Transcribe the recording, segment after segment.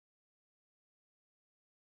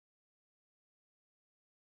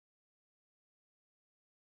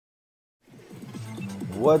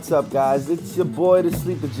What's up, guys? It's your boy, the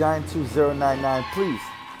Sleeper Giant 2099.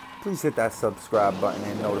 Please hit that subscribe button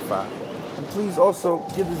and notify. And please also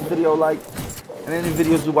give this video a like, and any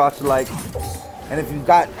videos you watch a like. And if you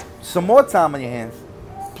got some more time on your hands,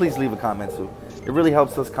 please leave a comment too. It really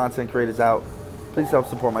helps us content creators out. Please help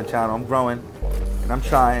support my channel. I'm growing and I'm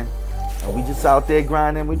trying. And we just out there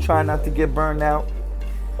grinding. We try not to get burned out.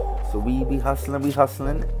 So we be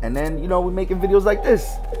hustling. And then, you know, we're making videos like this.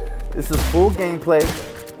 This is full gameplay.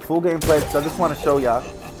 So I just want to show y'all.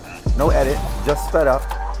 No edit, just sped up.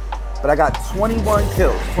 But I got 21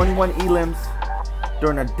 kills, 21 elims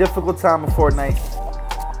during a difficult time of Fortnite.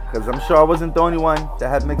 Because I'm sure I wasn't the only one that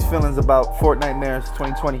had mixed feelings about Fortnitemares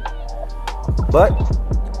 2020. But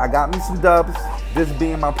I got me some dubs, this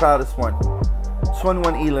being my proudest one.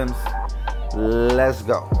 21 elims. Let's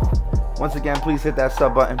go. Once again, please hit that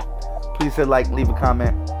sub button. Please hit like, leave a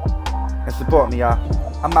comment, and support me, y'all.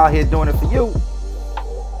 I'm out here doing it for you.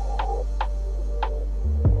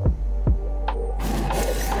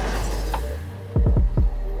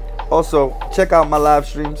 Also, check out my live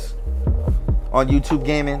streams on YouTube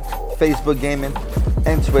Gaming, Facebook Gaming,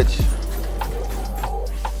 and Twitch.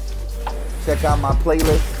 Check out my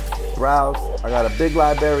playlist, browse. I got a big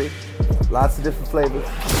library, lots of different flavors.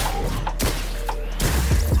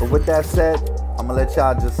 But with that said, I'm gonna let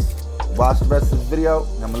y'all just watch the rest of this video,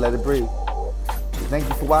 and I'm gonna let it breathe. Thank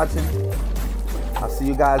you for watching. I'll see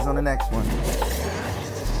you guys on the next one.